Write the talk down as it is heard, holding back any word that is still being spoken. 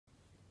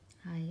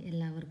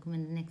എല്ലാവർക്കും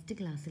എൻ്റെ നെക്സ്റ്റ്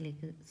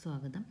ക്ലാസ്സിലേക്ക്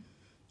സ്വാഗതം.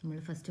 നമ്മൾ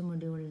ഫസ്റ്റ്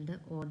മൊഡ്യൂളിൻ്റെ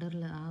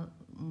ഓർഡറിൽ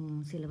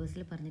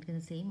സിലബസിൽ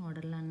പറഞ്ഞിരിക്കുന്ന സെയിം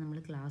ഓർഡറിലാണ് നമ്മൾ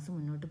ക്ലാസ്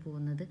മുന്നോട്ട്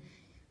പോകുന്നത്.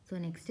 സോ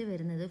നെക്സ്റ്റ്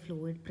വരുന്നത്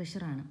ഫ്ലൂയിഡ്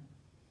പ്രഷറാണ്.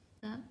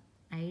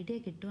 ഐഡിയ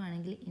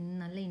കിട്ടുവാണെങ്കിൽ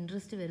നല്ല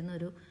ഇൻട്രസ്റ്റ് വരുന്ന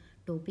ഒരു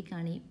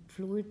ടോപ്പിക്കാണ് ഈ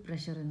ഫ്ലൂയിഡ്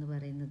പ്രഷർ എന്ന്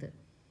പറയുന്നത്.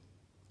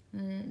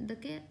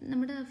 ഇതൊക്കെ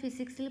നമ്മുടെ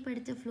ഫിസിക്സിൽ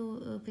പഠിച്ച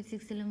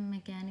ഫിസിക്സിലും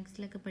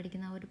മെക്കാനിക്സിലൊക്കെ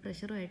പഠിക്കുന്ന ആ ഒരു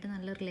പ്രഷറുമായിട്ട്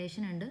നല്ല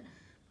റിലേഷൻ ഉണ്ട്.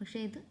 പക്ഷേ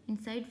ഇത്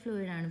ഇൻസൈഡ്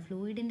ഫ്ലൂയിഡാണ്.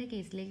 ഫ്ലൂയിഡിൻ്റെ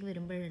കേസിലേക്ക്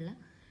വരുമ്പോഴുള്ള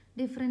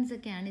ഡിഫറൻസ്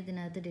ഒക്കെയാണ്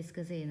ഇതിനകത്ത്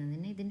ഡിസ്കസ് ചെയ്യുന്നത്.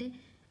 പിന്നെ ഇതിൻ്റെ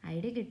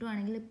ഐഡിയ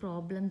കിട്ടുവാണെങ്കിൽ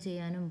പ്രോബ്ലം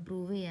ചെയ്യാനും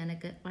പ്രൂവ്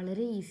ചെയ്യാനൊക്കെ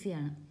വളരെ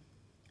ഈസിയാണ്.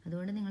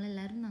 അതുകൊണ്ട്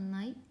നിങ്ങളെല്ലാവരും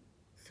നന്നായി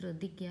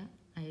ശ്രദ്ധിക്കുക,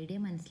 ഐഡിയ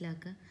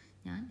മനസ്സിലാക്കുക.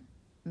 ഞാൻ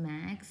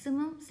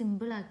മാക്സിമം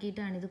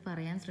സിമ്പിളാക്കിയിട്ടാണ് ഇത്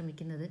പറയാൻ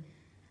ശ്രമിക്കുന്നത്.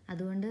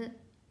 അതുകൊണ്ട്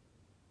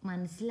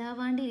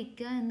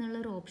മനസ്സിലാവാണ്ടിരിക്കുക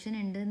എന്നുള്ളൊരു ഓപ്ഷൻ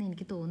ഉണ്ടെന്ന്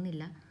എനിക്ക്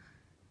തോന്നുന്നില്ല.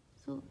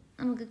 സോ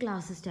നമുക്ക്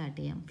ക്ലാസ് സ്റ്റാർട്ട്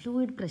ചെയ്യാം.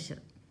 Fluid pressure,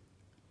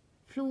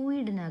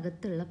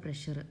 ഫ്ലൂയിഡിനകത്തുള്ള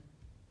pressure.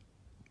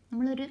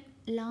 നമ്മളൊരു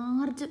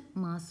large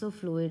mass of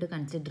fluid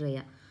consider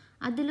ചെയ്യുക,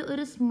 അതിൽ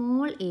ഒരു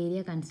സ്മോൾ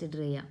ഏരിയ കൺസിഡർ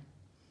ചെയ്യുക.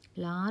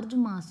 Large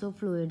mass of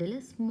ഫ്ലൂയിഡിൽ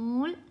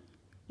small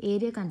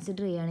area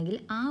consider ചെയ്യുകയാണെങ്കിൽ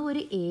ആ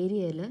ഒരു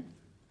ഏരിയയിൽ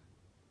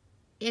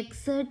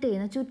എക്സേർട്ട്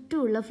ചെയ്യുന്ന,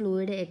 ചുറ്റുമുള്ള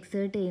ഫ്ലൂയിഡ്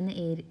എക്സേർട്ട് ചെയ്യുന്ന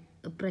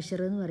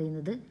പ്രഷർ എന്ന്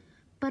പറയുന്നത്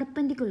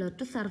പെർപെൻഡിക്കുലർ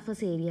ടു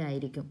സർഫസ് ഏരിയ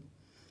ആയിരിക്കും.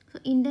 സോ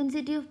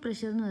ഇൻറ്റൻസിറ്റി ഓഫ്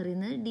പ്രഷർ എന്ന്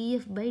പറയുന്നത്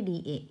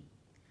dF/dA.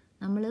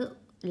 നമ്മൾ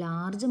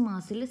ലാർജ്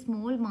മാസിൽ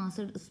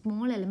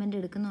സ്മോൾ എലമെൻ്റ്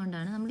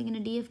എടുക്കുന്നതുകൊണ്ടാണ് നമ്മളിങ്ങനെ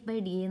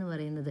dF/dA എന്ന്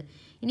പറയുന്നത്.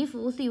 ഇനി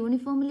ഫോഴ്സ്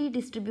യൂണിഫോംലി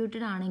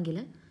ഡിസ്ട്രിബ്യൂട്ടഡ് ആണെങ്കിൽ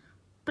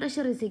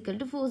pressure is equal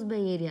to force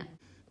by area.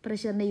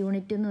 പ്രഷറിൻ്റെ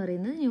unit എന്ന്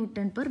പറയുന്നത്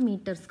newton per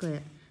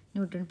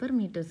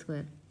metre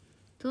square.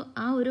 So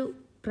ആ ഒരു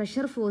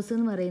പ്രഷർ ഫോഴ്സ്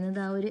എന്ന് പറയുന്നത്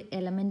ആ ഒരു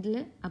എലമെൻറ്റിൽ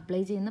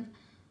അപ്ലൈ ചെയ്യുന്ന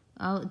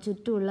ആ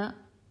ചുറ്റുമുള്ള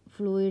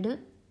ഫ്ലൂയിഡ്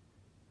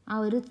ആ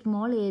ഒരു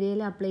സ്മോൾ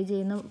ഏരിയയിൽ അപ്ലൈ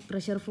ചെയ്യുന്ന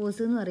പ്രഷർ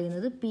ഫോഴ്സ് എന്ന്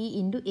പറയുന്നത്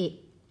P/A.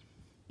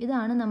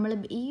 ഇതാണ് നമ്മൾ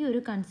ഈ ഒരു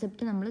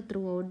കൺസെപ്റ്റ് നമ്മൾ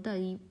ത്രൂ ഔട്ട്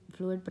ഈ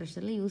ഫ്ലൂയിഡ്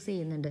പ്രഷറിൽ യൂസ്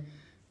ചെയ്യുന്നുണ്ട്.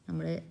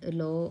 നമ്മൾ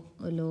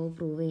ലോ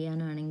പ്രൂവ്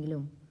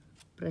ചെയ്യാനാണെങ്കിലും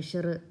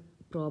പ്രഷർ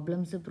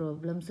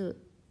പ്രോബ്ലംസ്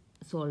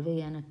സോൾവ്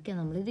ചെയ്യാനൊക്കെ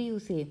നമ്മളിത്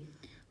യൂസ് ചെയ്യും.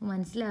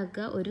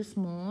 മനസ്സിലാക്കുക, ഒരു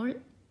സ്മോൾ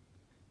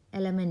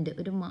എലമെൻറ്റ്,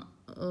 ഒരു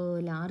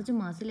ലാർജ്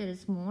മാസിൽ ഒരു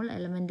സ്മോൾ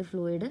എലമെൻറ്റ്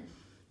ഫ്ലൂയിഡ്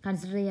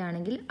കൺസിഡർ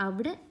ചെയ്യുകയാണെങ്കിൽ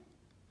അവിടെ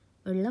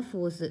ഉള്ള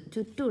ഫോഴ്സ്,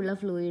 ചുറ്റുമുള്ള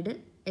ഫ്ലൂയിഡ്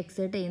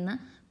എക്സേർട്ട് ചെയ്യുന്ന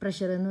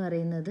പ്രഷർ എന്ന്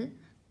പറയുന്നത്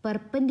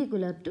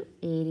പെർപെൻഡിക്കുലർ ടു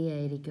ഏരിയ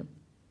ആയിരിക്കും.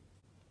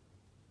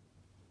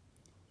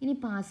 ഇനി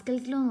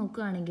പാസ്കൽസ് ലോ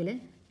നോക്കുകയാണെങ്കിൽ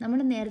നമ്മൾ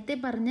നേരത്തെ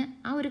പറഞ്ഞ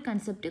ആ ഒരു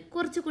കൺസെപ്റ്റ്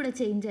കുറച്ചുകൂടെ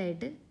ചേഞ്ച്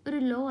ആയിട്ട് ഒരു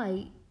ലോ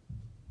ആയി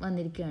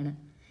വന്നിരിക്കുകയാണ്.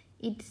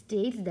 It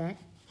States that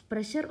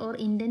pressure or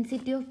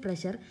intensity of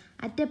pressure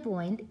at A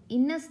point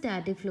in A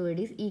static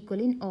fluid is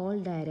equal in all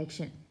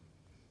direction.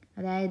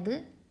 അതായത്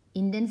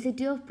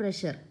ഇൻറ്റൻസിറ്റി ഓഫ്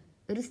പ്രഷർ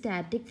ഒരു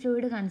സ്റ്റാറ്റിക്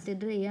ഫ്ലൂയിഡ്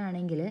കൺസിഡർ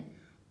ചെയ്യുകയാണെങ്കിൽ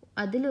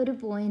അതിലൊരു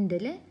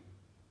പോയിന്റിൽ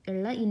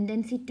ഉള്ള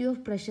ഇൻറ്റൻസിറ്റി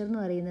ഓഫ് പ്രഷർ എന്ന്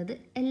പറയുന്നത്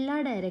എല്ലാ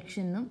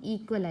ഡയറക്ഷനിലും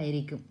ഈക്വൽ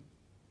ആയിരിക്കും.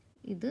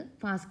 ഇത്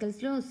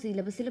പാസ്കൽസ് ലോ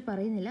സിലബസിൽ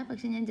പറയുന്നില്ല,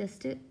 പക്ഷെ ഞാൻ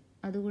ജസ്റ്റ്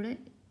അതുകൂടെ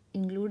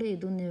ഇൻക്ലൂഡ്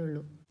ചെയ്തേ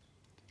ഉള്ളൂ.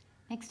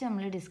 നെക്സ്റ്റ്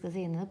നമ്മൾ ഡിസ്കസ്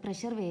ചെയ്യുന്നത്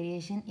pressure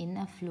variation in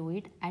A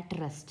fluid at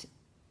rest.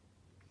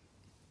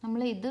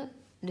 നമ്മൾ ഇത്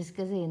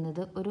ഡിസ്കസ്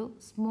ചെയ്യുന്നത് ഒരു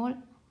സ്മോൾ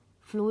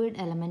ഫ്ലൂയിഡ്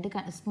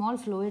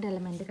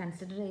എലമെൻറ്റ്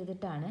കൺസിഡർ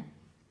ചെയ്തിട്ടാണ്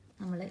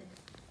നമ്മൾ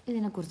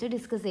ഇതിനെക്കുറിച്ച്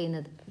ഡിസ്കസ്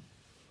ചെയ്യുന്നത്.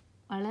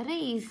 വളരെ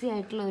ഈസി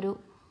ആയിട്ടുള്ള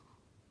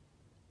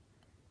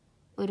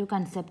ഒരു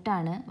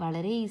കൺസെപ്റ്റാണ്,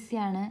 വളരെ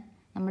ഈസിയാണ്.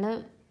 നമ്മൾ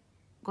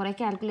കുറേ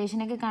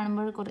കാൽക്കുലേഷനൊക്കെ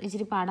കാണുമ്പോൾ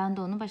ഇച്ചിരി പാടാൻ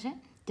തോന്നും, പക്ഷേ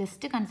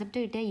ജസ്റ്റ്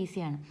കൺസെപ്റ്റ് കിട്ടിയാൽ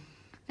ഈസിയാണ്.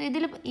 സോ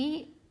ഇതിൽ ഈ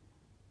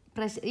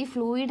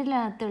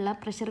ഫ്ലൂയിഡിനകത്തുള്ള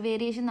പ്രഷർ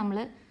വേരിയേഷൻ നമ്മൾ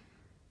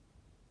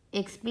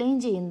എക്സ്പ്ലെയിൻ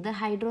ചെയ്യുന്നത്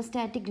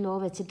ഹൈഡ്രോസ്റ്റാറ്റിക് ലോ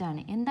വെച്ചിട്ടാണ്.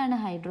 എന്താണ്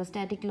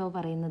ഹൈഡ്രോസ്റ്റാറ്റിക് ലോ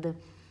പറയുന്നത്?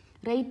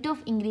 Rate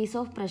of increase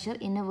of pressure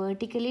in A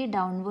vertically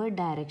downward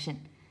direction.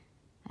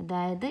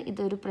 അതായത്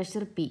ഇതൊരു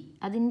പ്രഷർ P,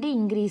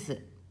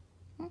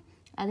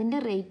 അതിൻ്റെ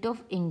റേറ്റ്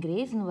ഓഫ്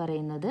ഇൻക്രീസ് എന്ന്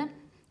പറയുന്നത്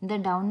in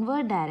the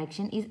downward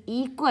direction is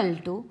equal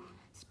to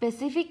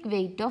specific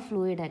weight of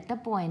fluid at the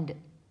point.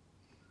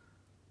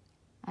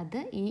 അത്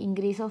ഈ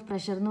increase of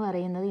pressure എന്ന്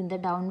പറയുന്നത് in the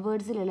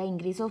ഡൗൺവേർഡ്സിലുള്ള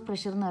increase of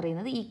pressure എന്ന്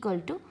പറയുന്നത് equal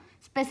to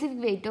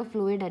specific weight of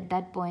fluid at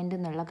that point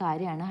എന്നുള്ള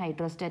കാര്യമാണ്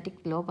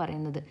hydrostatic law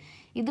പറയുന്നത്.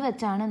 ഇത്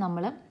വെച്ചാണ്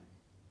നമ്മൾ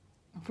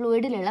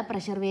ഫ്ലൂയിഡിലുള്ള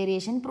പ്രഷർ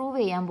വേരിയേഷൻ പ്രൂവ്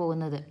ചെയ്യാൻ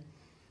പോകുന്നത്.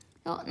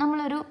 സോ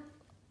നമ്മളൊരു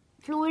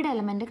ഫ്ലൂയിഡ്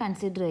എലമെൻറ്റ്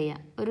കൺസിഡർ ചെയ്യുക,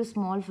 ഒരു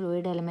സ്മോൾ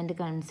ഫ്ലൂയിഡ് എലമെൻറ്റ്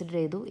കൺസിഡർ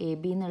ചെയ്തു.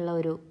 AB എന്നുള്ള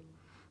ഒരു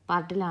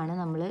പാർട്ടിലാണ്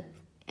നമ്മൾ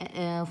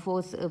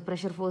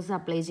പ്രഷർ ഫോഴ്സ്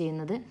അപ്ലൈ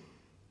ചെയ്യുന്നത്.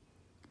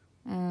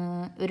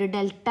 ഒരു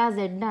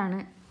ΔZ ആണ്.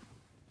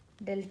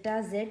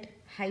 ΔZ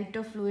height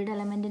of fluid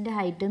എലമെൻറ്റിൻ്റെ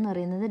height എന്ന്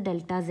പറയുന്നത്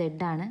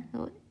ΔZ ആണ്.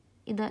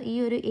 ഈ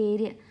ഒരു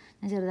ഏരിയ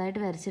ഞാൻ ചെറുതായിട്ട്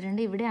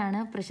വരച്ചിട്ടുണ്ട്. ഇവിടെയാണ്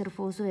പ്രഷർ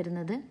ഫോഴ്സ്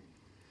വരുന്നത്.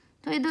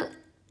 സോ ഇത്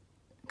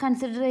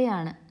കൺസിഡർ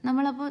ചെയ്യുകയാണ്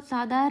നമ്മളപ്പോൾ.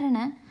 സാധാരണ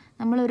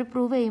നമ്മളൊരു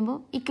പ്രൂവ് ചെയ്യുമ്പോൾ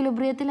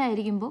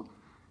ഇക്വിലിബ്രിയത്തിലായിരിക്കുമ്പോൾ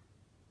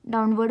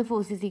downward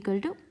force is equal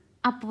to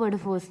upward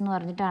force എന്ന്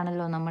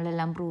പറഞ്ഞിട്ടാണല്ലോ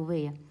നമ്മളെല്ലാം പ്രൂവ്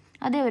ചെയ്യുക.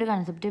 അതേ ഒരു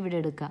കൺസെപ്റ്റ് ഇവിടെ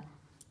എടുക്കുക.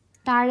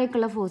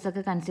 താഴേക്കുള്ള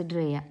ഫോഴ്സൊക്കെ കൺസിഡർ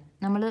ചെയ്യുക.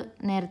 നമ്മൾ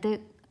നേരത്തെ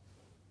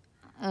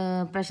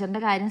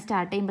പ്രഷറിൻ്റെ കാര്യം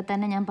സ്റ്റാർട്ട് ചെയ്യുമ്പോൾ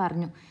തന്നെ ഞാൻ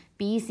പറഞ്ഞു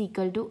P is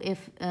equal to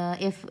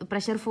F.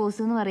 Pressure force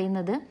എന്ന്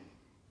പറയുന്നത്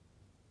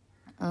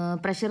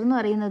പ്രഷർ എന്ന്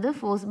പറയുന്നത്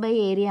ഫോഴ്സ് ബൈ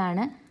ഏരിയ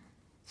ആണ്.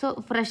 സോ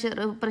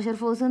പ്രഷർ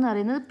ഫോഴ്സ് എന്ന്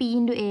പറയുന്നത് P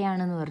ഇൻറ്റു എ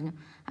ആണെന്ന് പറഞ്ഞു.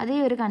 അതേ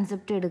ഒരു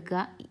കൺസെപ്റ്റ് എടുക്കുക.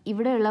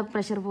 ഇവിടെയുള്ള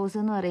പ്രഷർ ഫോഴ്സ്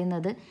എന്ന്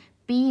പറയുന്നത്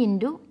P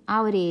ഇൻറ്റു ആ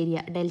ഒരു ഏരിയ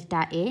ഡെൽറ്റ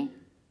എ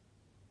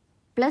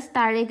പ്ലസ്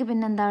താഴേക്ക്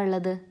പിന്നെ എന്താ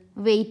ഉള്ളത്,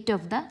 വെയ്റ്റ്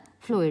ഓഫ് ദ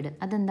ഫ്ലൂയിഡ്,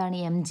 അതെന്താണ്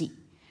mg.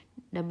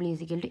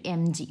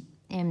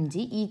 mg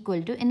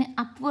ഈക്വൽ ടു ഇനി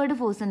അപ്വേർഡ്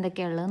ഫോഴ്സ്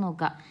എന്തൊക്കെയാണ് ഉള്ളത്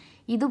നോക്കാം.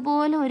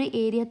 ഇതുപോലെ ഒരു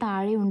ഏരിയ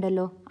താഴെ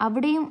ഉണ്ടല്ലോ,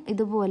 അവിടെയും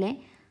ഇതുപോലെ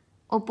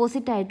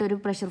ഓപ്പോസിറ്റായിട്ട് ഒരു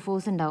പ്രഷർ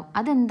ഫോഴ്സ് ഉണ്ടാവും.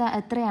 അതെന്താ,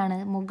 എത്രയാണ്,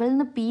 മുകളിൽ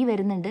നിന്ന് P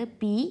വരുന്നുണ്ട്.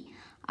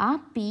 ആ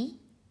P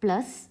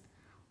പ്ലസ്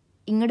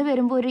ഇങ്ങോട്ട്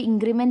വരുമ്പോൾ ഒരു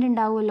ഇൻക്രിമെൻ്റ്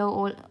ഉണ്ടാവുമല്ലോ,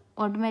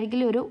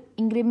 ഓട്ടോമാറ്റിക്കലി ഒരു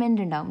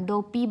ഇൻക്രിമെൻ്റ് ഉണ്ടാവും. ഡോ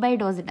P ബൈ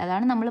ഡോ Z,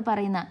 അതാണ് നമ്മൾ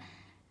പറയുന്ന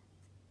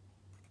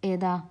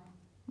ഏതാ,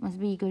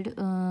 must be equal to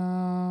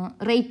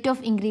rate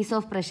of increase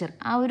of pressure.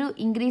 ആ ഒരു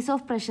increase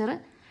of pressure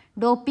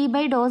Dr P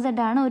by Dr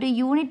Z ആണ്. ഒരു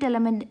unit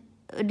element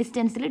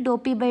ഡിസ്റ്റൻസിൽ Dr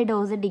P by Dr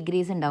Z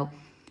degrees ഉണ്ടാവും.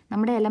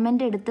 നമ്മുടെ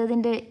എലമെൻ്റ്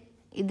എടുത്തതിൻ്റെ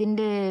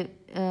ഇതിൻ്റെ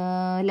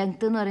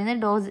ലെങ്ത്ത് എന്ന്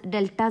പറയുന്നത്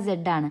ഡെൽറ്റ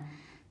Z ആണ്.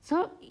 So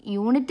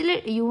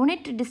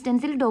unit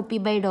ഡിസ്റ്റൻസിൽ Dr P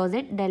by Dr Z,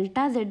 delta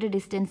Z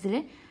ഡിസ്റ്റൻസിൽ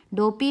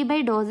Dr P by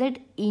Dr Z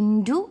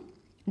into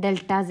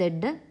delta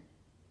Z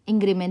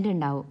increment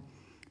ഉണ്ടാവും.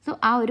 So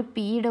ആ ഒരു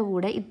പിയുടെ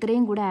കൂടെ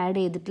ഇത്രയും കൂടെ ആഡ്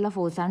ചെയ്തിട്ടുള്ള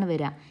ഫോഴ്സാണ്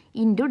വരിക,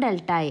 into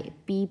delta A.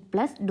 P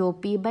plus Dr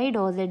P by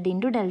Dr Z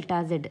into delta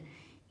Z.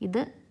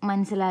 ഇത്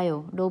മനസ്സിലായോ?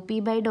 ഡോ P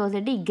by Dr Z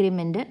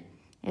increment,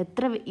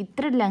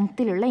 ഇത്ര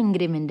ലെങ്ത്തിലുള്ള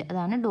ഇൻക്രിമെൻറ്റ്,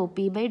 അതാണ് ഡോ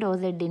P by Dr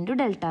Z into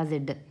delta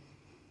Z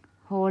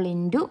whole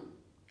into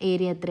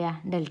area എത്രയാ,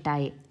 ഡെൽറ്റ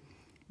എ.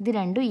 ഇത്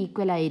രണ്ടും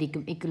equal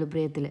ആയിരിക്കും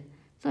ഇക്വിലിബ്രിയത്തിൽ.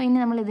 So ഇനി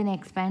നമ്മൾ ഇതിനെ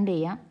എക്സ്പാൻഡ്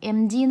ചെയ്യാം.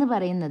 mg എന്ന്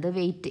പറയുന്നത്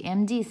wait,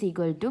 mg is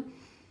equal to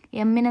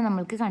എമ്മിനെ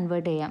നമ്മൾക്ക്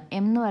കൺവേർട്ട് ചെയ്യാം.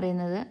 എം എന്ന്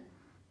പറയുന്നത്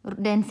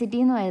ഡെൻസിറ്റി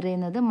എന്ന്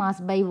പറയുന്നത്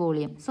mass by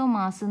volume. So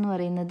mass എന്ന്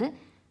പറയുന്നത്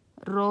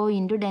rho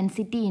into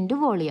density into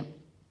volume,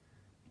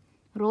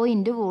 rho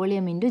into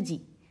volume into G.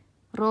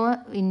 Rho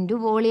into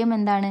volume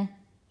എന്താണ്,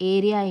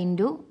 ഏരിയ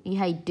ഇൻറ്റു ഈ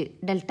height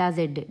delta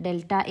Z,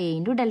 delta A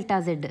into delta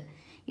Z.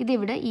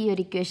 ഇതിവിടെ ഈ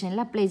ഒരു ഇക്വേഷനിൽ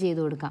അപ്ലൈ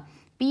ചെയ്ത് കൊടുക്കാം.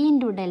 P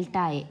into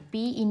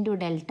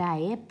delta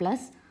A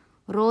plus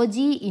rho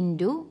G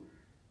into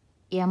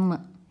M.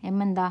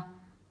 എന്താ,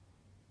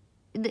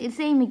 ഇത്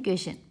same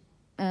equation,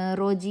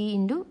 raw G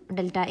into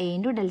delta A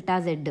into delta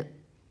Z,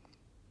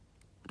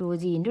 raw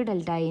G into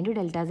delta A into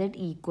delta Z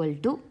equal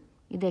to,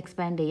 ഇത്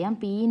expand ചെയ്യാം,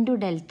 P into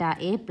delta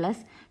A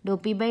plus Dr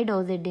P by Dr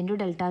Z into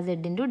delta Z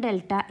into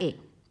delta A.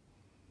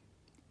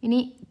 ഇനി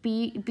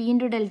P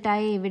into delta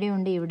A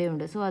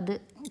ഇവിടെയുണ്ട്. So അത്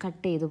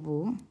cut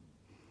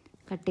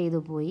ചെയ്തു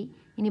പോയി.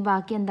 ഇനി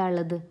ബാക്കി എന്താ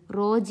ഉള്ളത്,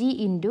 raw G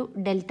into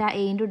delta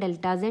A into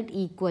delta Z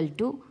equal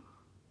to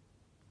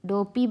Dr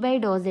P by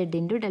Dr Z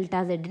into delta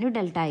Z into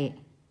delta A.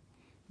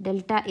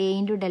 Delta A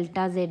into delta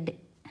Z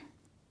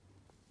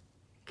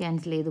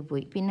cancel ചെയ്ത്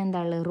പോയി. പിന്നെന്താ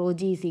ഉള്ളത്, raw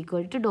G is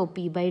equal to Dr P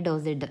by Dr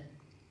Z.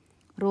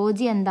 Raw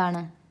G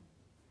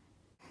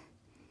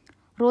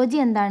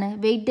എന്താണ്,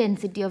 weight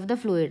density of the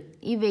fluid.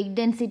 ഈ weight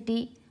density,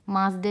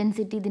 mass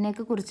density,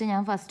 ഇതിനെയൊക്കെ കുറിച്ച്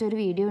ഞാൻ first ഒരു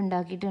വീഡിയോ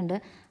ഉണ്ടാക്കിയിട്ടുണ്ട്.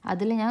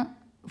 അതിൽ ഞാൻ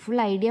ഫുൾ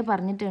ഐഡിയ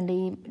പറഞ്ഞിട്ടുണ്ട്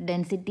ഈ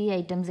ഡെൻസിറ്റി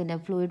ഐറ്റംസിൻ്റെ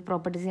ഫ്ലൂയിഡ്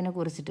പ്രോപ്പർട്ടീസിനെ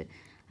കുറിച്ചിട്ട്.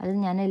 അത്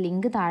ഞാൻ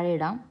ലിങ്ക് താഴെ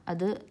ഇടാം.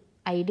 അത്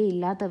ഐഡിയ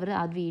ഇല്ലാത്തവർ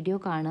ആ വീഡിയോ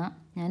കാണുക.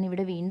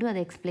 ഞാനിവിടെ വീണ്ടും അത്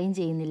എക്സ്പ്ലെയിൻ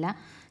ചെയ്യുന്നില്ല.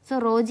 So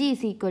raw G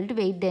is equal to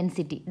weight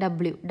density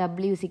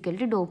W is equal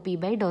to Dr P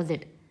by Dr Z.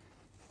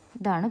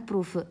 ഇതാണ്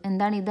പ്രൂഫ്.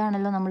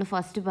 ഇതാണല്ലോ നമ്മൾ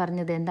ഫസ്റ്റ്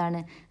പറഞ്ഞത്.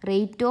 എന്താണ്,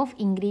 rate of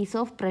increase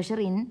of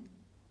pressure in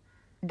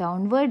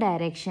downward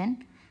direction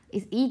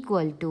is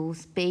equal to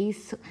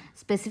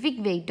specific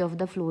weight of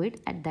the fluid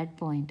at that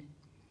point.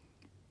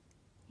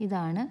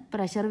 ഇതാണ്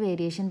pressure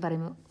variation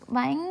പറയുമ്പോൾ.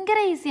 ഭയങ്കര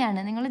ഈസിയാണ്,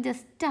 നിങ്ങൾ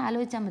ജസ്റ്റ്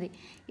ആലോചിച്ചാൽ മതി.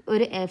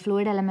 ഒരു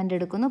ഫ്ലൂയിഡ് എലമെൻ്റ്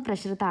എടുക്കുന്നു,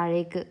 പ്രഷർ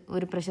താഴേക്ക്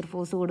ഒരു പ്രഷർ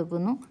ഫോഴ്സ്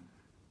കൊടുക്കുന്നു,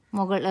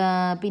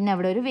 പിന്നെ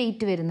അവിടെ ഒരു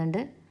വെയിറ്റ്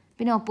വരുന്നുണ്ട്,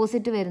 പിന്നെ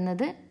ഓപ്പോസിറ്റ്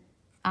വരുന്നത്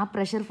ആ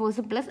പ്രഷർ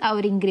ഫോഴ്സ് പ്ലസ് ആ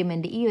ഒരു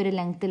ഇൻക്രിമെൻറ്റ്, ഈ ഒരു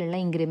ലെങ്ത്തിലുള്ള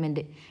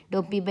increment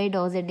Dr P by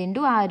Dr Z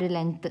into ആ ഒരു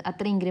ലെങ്ത്ത്,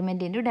 അത്ര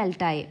ഇൻക്രിമെൻറ്റ് ഇൻറ്റു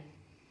ഡെൽറ്റ എ.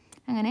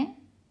 അങ്ങനെ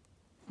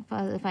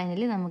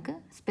ഫൈനലി നമുക്ക്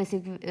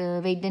specific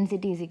weight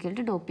density is equal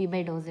to Dr P by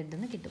Dr Z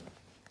എന്ന് കിട്ടും.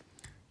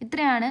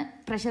 ഇത്രയാണ്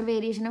pressure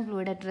variation of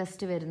fluid at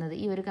rest വരുന്നത്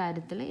ഈ ഒരു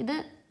കാര്യത്തിൽ. ഇത്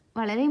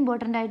വളരെ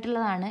ഇമ്പോർട്ടൻ്റ്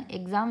ആയിട്ടുള്ളതാണ്.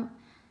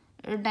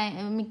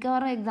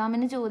 മിക്കവാറും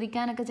എക്സാമിന്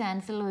ചോദിക്കാനൊക്കെ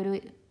ചാൻസ് ഉള്ള ഒരു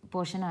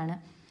പോർഷനാണ്.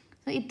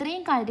 സോ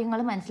ഇത്രയും കാര്യങ്ങൾ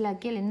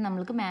മനസ്സിലാക്കിയാൽ ഇനി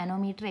നമ്മൾക്ക്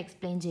മാനോമീറ്റർ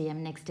എക്സ്പ്ലെയിൻ ചെയ്യാം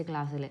നെക്സ്റ്റ്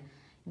ക്ലാസ്സിൽ.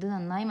 ഇത്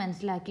നന്നായി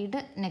മനസ്സിലാക്കിയിട്ട്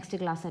നെക്സ്റ്റ്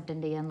ക്ലാസ്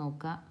അറ്റൻഡ് ചെയ്യാൻ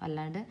നോക്കുക.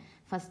 അല്ലാണ്ട്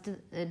ഫസ്റ്റ്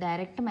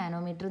ഡയറക്റ്റ്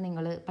മാനോമീറ്റർ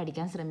നിങ്ങൾ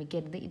പഠിക്കാൻ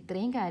ശ്രമിക്കരുത്.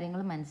 ഇത്രയും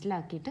കാര്യങ്ങൾ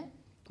മനസ്സിലാക്കിയിട്ട്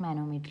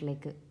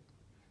മാനോമീറ്ററിലേക്ക്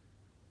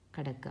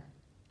കടക്കുക.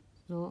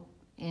 സോ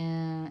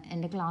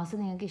എൻ്റെ ക്ലാസ്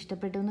നിങ്ങൾക്ക്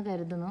ഇഷ്ടപ്പെട്ടു എന്ന്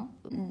കരുതുന്നു.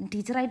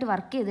 ടീച്ചറായിട്ട്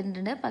വർക്ക്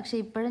ചെയ്തിട്ടുണ്ട്, പക്ഷേ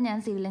ഇപ്പോഴും ഞാൻ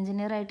സിവിൽ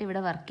എഞ്ചിനീയറായിട്ട്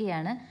ഇവിടെ വർക്ക്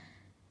ചെയ്യാണ്.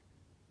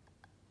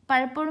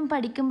 പലപ്പോഴും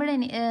പഠിക്കുമ്പോഴേ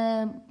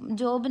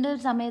ജോബിൻ്റെ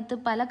സമയത്ത്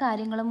പല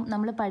കാര്യങ്ങളും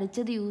നമ്മൾ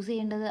പഠിച്ചത് യൂസ്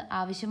ചെയ്യേണ്ടത്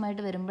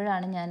ആവശ്യമായിട്ട്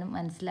വരുമ്പോഴാണ്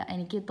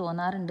എനിക്ക്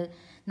തോന്നാറുണ്ട്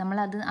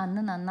നമ്മളത്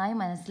അന്ന് നന്നായി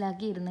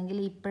മനസ്സിലാക്കിയിരുന്നെങ്കിൽ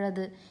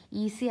ഇപ്പോഴത്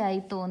ഈസി ആയി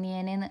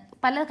തോന്നിയേനെന്ന്.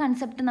 പല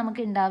കൺസെപ്റ്റ്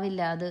നമുക്ക്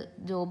ഉണ്ടാവില്ല അത്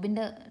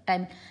ജോബിൻ്റെ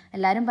ടൈം.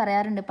 എല്ലാവരും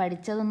പറയാറുണ്ട്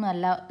പഠിച്ചതൊന്നും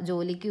അല്ല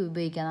ജോലിക്ക്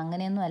ഉപയോഗിക്കാം.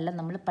 അങ്ങനെയൊന്നും അല്ല.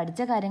 നമ്മൾ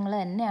പഠിച്ച കാര്യങ്ങൾ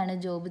തന്നെയാണ്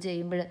ജോബ്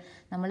ചെയ്യുമ്പോൾ.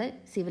 നമ്മൾ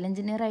സിവിൽ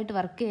എഞ്ചിനീയറായിട്ട്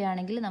വർക്ക്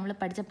ചെയ്യുകയാണെങ്കിൽ നമ്മൾ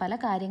പഠിച്ച പല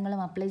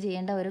കാര്യങ്ങളും അപ്ലൈ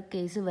ചെയ്യേണ്ട ഒരു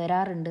കേസ്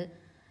വരാറുണ്ട്.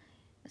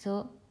 സോ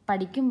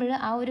പഠിക്കുമ്പോൾ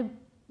ആ ഒരു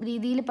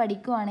രീതിയിൽ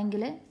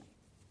പഠിക്കുവാണെങ്കിൽ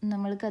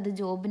നമ്മൾക്കത്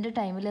ജോബിൻ്റെ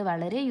ടൈമിൽ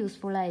വളരെ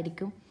യൂസ്ഫുൾ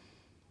ആയിരിക്കും.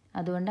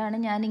 അതുകൊണ്ടാണ്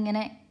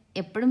ഞാനിങ്ങനെ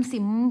എപ്പോഴും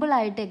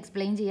സിമ്പിളായിട്ട്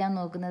എക്സ്പ്ലെയിൻ ചെയ്യാൻ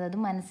നോക്കുന്നത്. അത്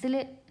മനസ്സിൽ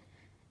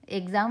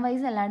എക്സാം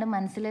വൈസ് അല്ലാണ്ട്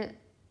മനസ്സിൽ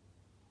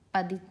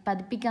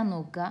പതിപ്പിക്കാൻ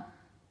നോക്കുക.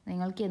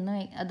 നിങ്ങൾക്ക് എന്നും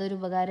അതൊരു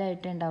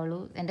ഉപകാരമായിട്ടേ ഉണ്ടാവുള്ളൂ.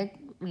 എൻ്റെ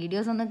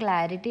വീഡിയോസൊന്നും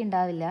ക്ലാരിറ്റി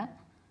ഉണ്ടാവില്ല.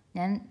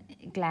 ഞാൻ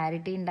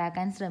ക്ലാരിറ്റി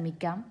ഉണ്ടാക്കാൻ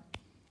ശ്രമിക്കാം.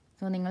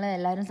 സോ നിങ്ങൾ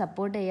എല്ലാവരും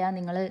സപ്പോർട്ട് ചെയ്യുക.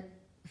 നിങ്ങൾ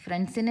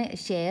ഫ്രണ്ട്സിന്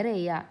ഷെയർ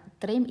ചെയ്യുക.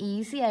 ഇത്രയും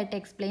ഈസി ആയിട്ട്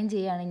എക്സ്പ്ലെയിൻ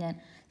ചെയ്യുകയാണ് ഞാൻ.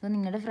 സോ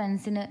നിങ്ങളുടെ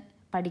ഫ്രണ്ട്സിന്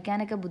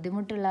പഠിക്കാനൊക്കെ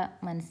ബുദ്ധിമുട്ടുള്ള,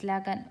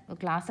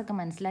 ക്ലാസ്സൊക്കെ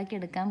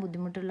മനസ്സിലാക്കിയെടുക്കാൻ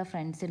ബുദ്ധിമുട്ടുള്ള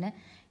ഫ്രണ്ട്സിന്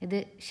ഇത്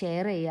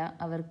ഷെയർ ചെയ്യുക.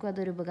 അവർക്കും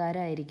അതൊരു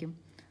ഉപകാരമായിരിക്കും.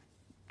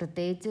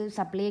 പ്രത്യേകിച്ച്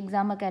സപ്ലി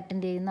എക്സാമൊക്കെ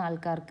അറ്റൻഡ് ചെയ്യുന്ന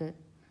ആൾക്കാർക്ക്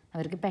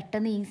അവർക്ക്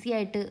പെട്ടെന്ന് ഈസി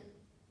ആയിട്ട്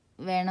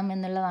വേണം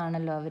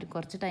എന്നുള്ളതാണല്ലോ. അവർ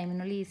കുറച്ച്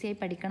ടൈമിനുള്ളിൽ ഈസിയായി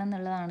പഠിക്കണം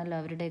എന്നുള്ളതാണല്ലോ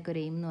അവരുടെയൊക്കെ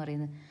ഒരു എയിം എന്ന്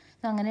പറയുന്നത്.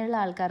 സോ അങ്ങനെയുള്ള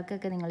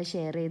ആൾക്കാർക്കൊക്കെ നിങ്ങൾ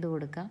ഷെയർ ചെയ്ത്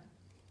കൊടുക്കുക.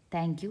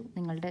 Thank you.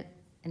 നിങ്ങളുടെ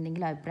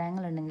എന്തെങ്കിലും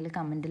അഭിപ്രായങ്ങളുണ്ടെങ്കിൽ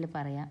കമൻറ്റിൽ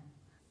പറയാം.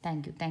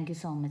 Thank you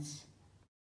so much.